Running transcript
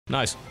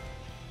Nice.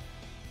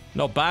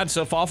 Not bad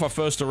so far for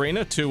first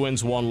arena. 2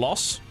 wins, 1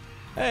 loss.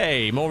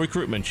 Hey, more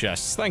recruitment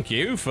chests. Thank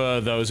you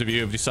for those of you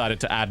who have decided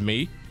to add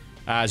me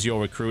as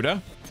your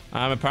recruiter.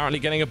 I'm apparently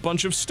getting a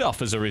bunch of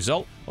stuff as a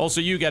result.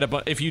 Also, you get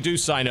if you do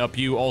sign up,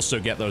 you also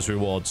get those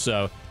rewards,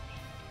 so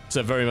it's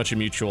a very much a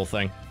mutual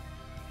thing.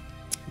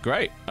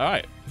 Great.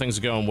 Alright, things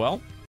are going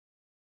well.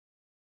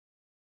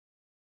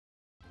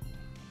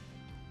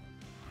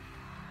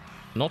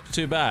 Not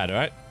too bad,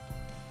 alright?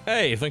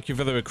 Hey, thank you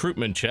for the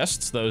recruitment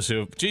chests, those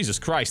who... Jesus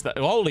Christ, that...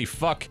 Holy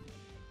fuck.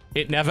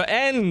 It never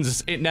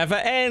ends! It never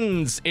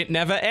ends! It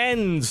never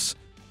ends!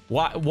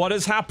 What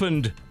has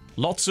happened?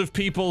 Lots of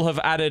people have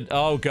added...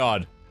 Oh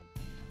god.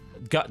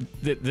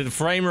 The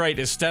frame rate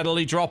is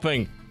steadily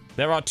dropping.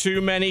 There are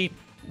too many...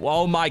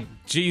 Oh my...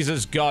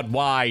 Jesus god,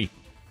 why?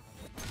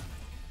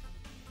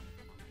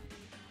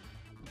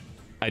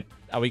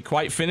 Are we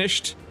quite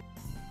finished?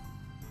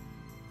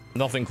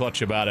 Nothing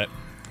clutch about it.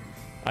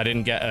 I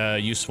didn't get a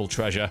useful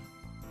treasure.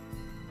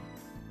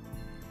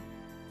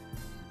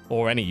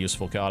 Or any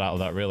useful card out of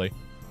that, really.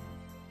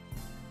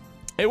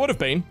 It would have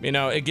been, you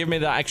know, it gave me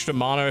that extra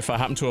mana if I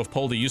happened to have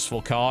pulled a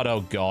useful card,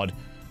 oh god.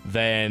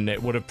 Then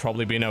it would have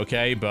probably been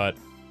okay, but...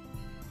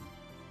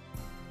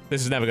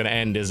 This is never gonna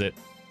end, is it?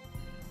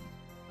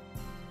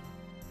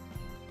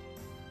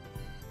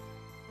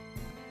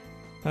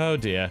 Oh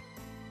dear.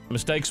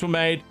 Mistakes were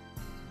made.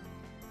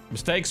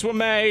 Mistakes were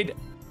made!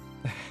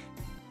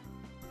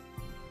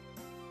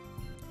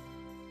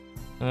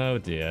 Oh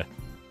dear.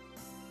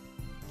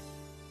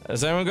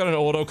 Has anyone got an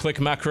auto-click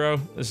macro?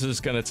 This is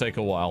gonna take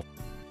a while.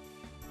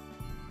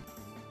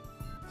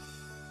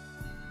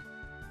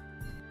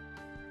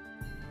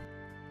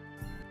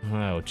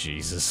 Oh,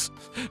 Jesus.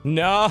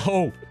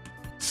 No!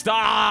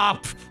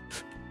 Stop!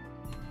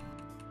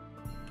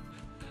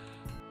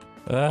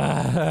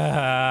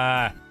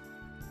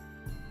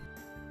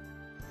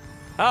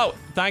 Oh,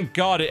 thank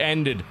God it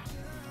ended.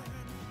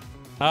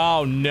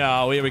 Oh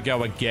no, here we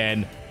go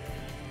again.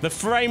 The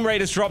frame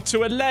rate has dropped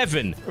to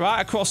 11,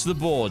 right across the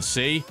board,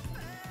 see?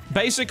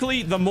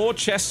 Basically, the more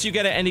chests you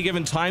get at any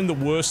given time, the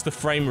worse the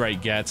frame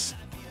rate gets.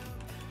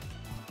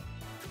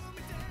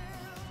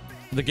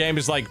 The game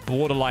is like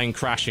borderline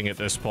crashing at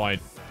this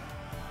point.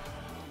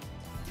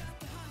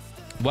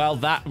 Well,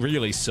 that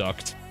really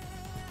sucked.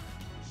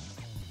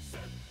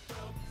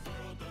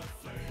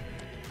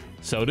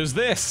 So does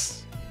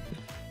this.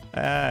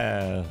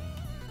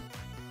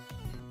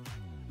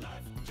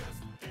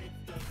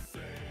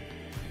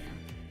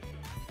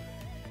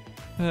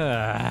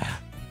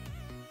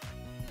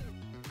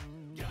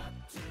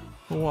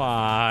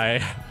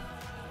 Why?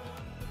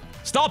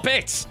 Stop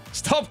it!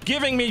 Stop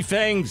giving me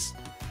things!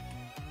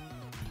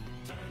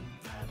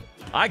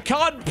 I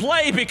can't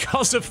play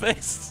because of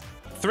this!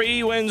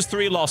 3 wins,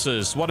 3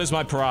 losses. What is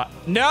my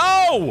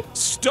No!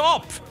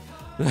 Stop!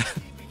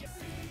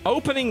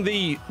 Opening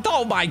the...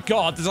 Oh my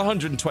god, there's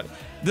 120...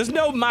 There's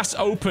no mass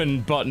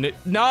open button.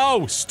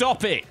 No!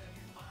 Stop it!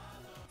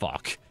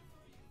 Fuck.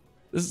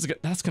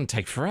 That's gonna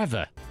take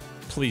forever.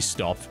 Please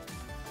stop.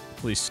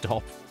 Please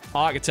stop.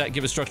 Architect,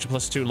 give a structure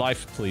 +2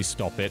 life. Please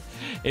stop it.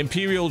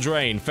 Imperial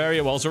Drain.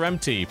 Faeria walls are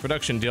empty.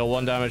 Production, deal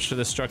 1 damage to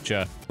this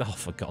structure. Oh,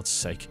 for God's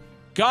sake.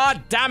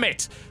 God damn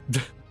it!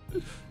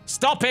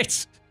 Stop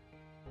it!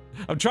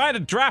 I'm trying to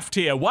draft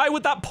here. Why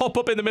would that pop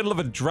up in the middle of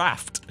a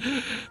draft?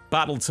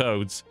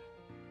 Battletoads.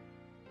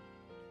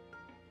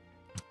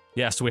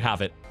 Yes, we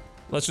have it.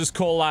 Let's just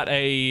call that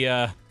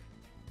a,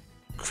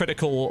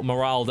 critical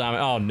morale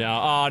damage. Oh,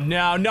 no. Oh,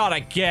 no. Not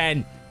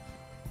again.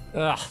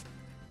 Ugh.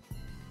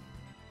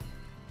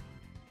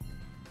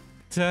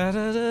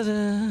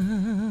 Da-da-da-da.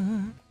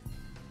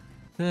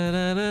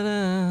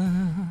 Da-da-da-da.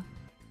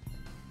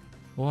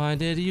 Why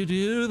did you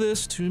do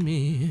this to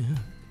me?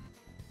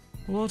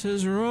 What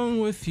is wrong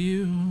with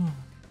you?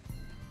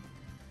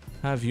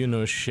 Have you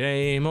no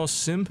shame or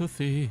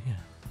sympathy?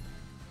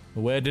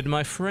 Where did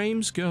my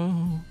frames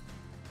go?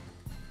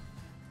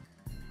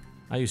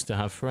 I used to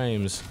have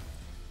frames.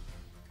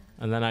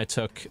 And then I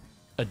took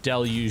a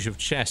deluge of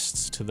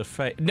chests to the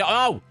face. No!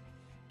 Oh!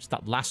 It's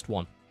that last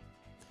one.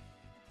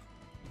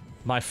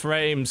 My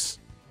frames.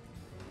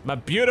 My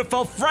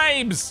beautiful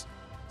frames!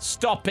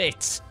 Stop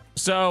it!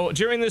 So,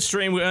 during this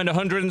stream, we earned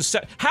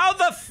 107... How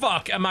the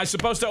fuck am I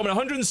supposed to open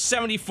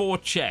 174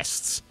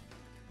 chests?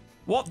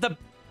 What the...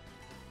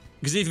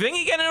 Because if you think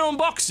you're getting an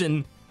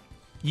unboxing,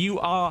 you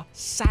are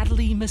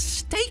sadly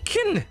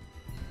mistaken.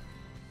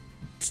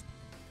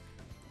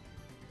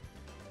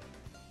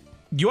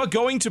 You are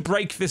going to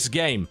break this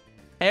game.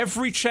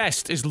 Every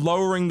chest is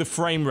lowering the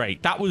frame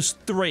rate. That was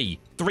 3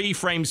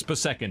 frames per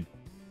second.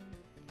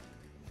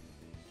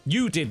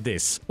 You did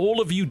this.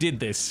 All of you did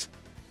this.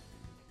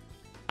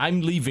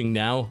 I'm leaving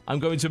now. I'm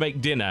going to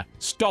make dinner.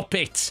 Stop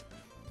it.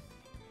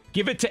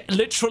 Give it to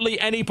literally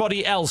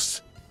anybody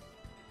else.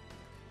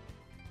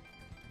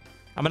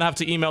 I'm gonna have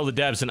to email the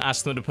devs and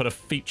ask them to put a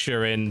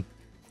feature in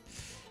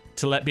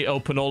to let me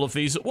open all of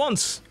these at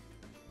once.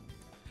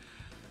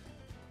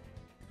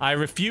 I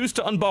refuse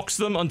to unbox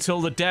them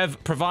until the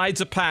dev provides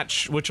a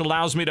patch which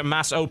allows me to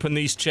mass open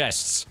these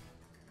chests.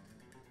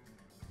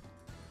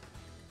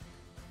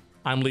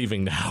 I'm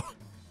leaving now.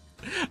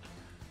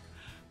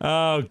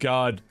 Oh,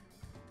 God.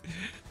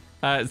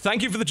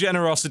 Thank you for the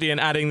generosity and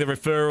adding the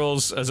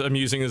referrals, as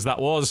amusing as that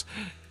was.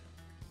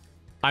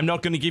 I'm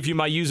not going to give you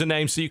my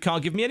username, so you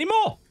can't give me any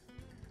more.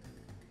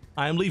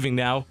 I am leaving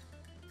now.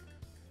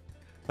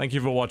 Thank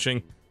you for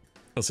watching.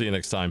 I'll see you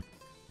next time.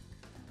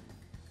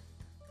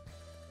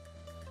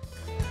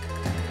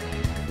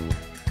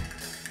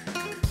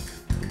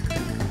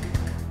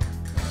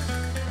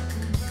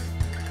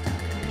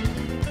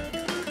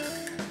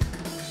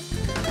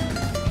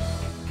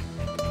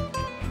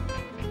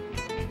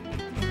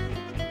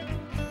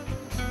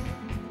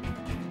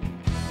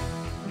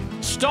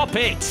 Stop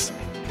it!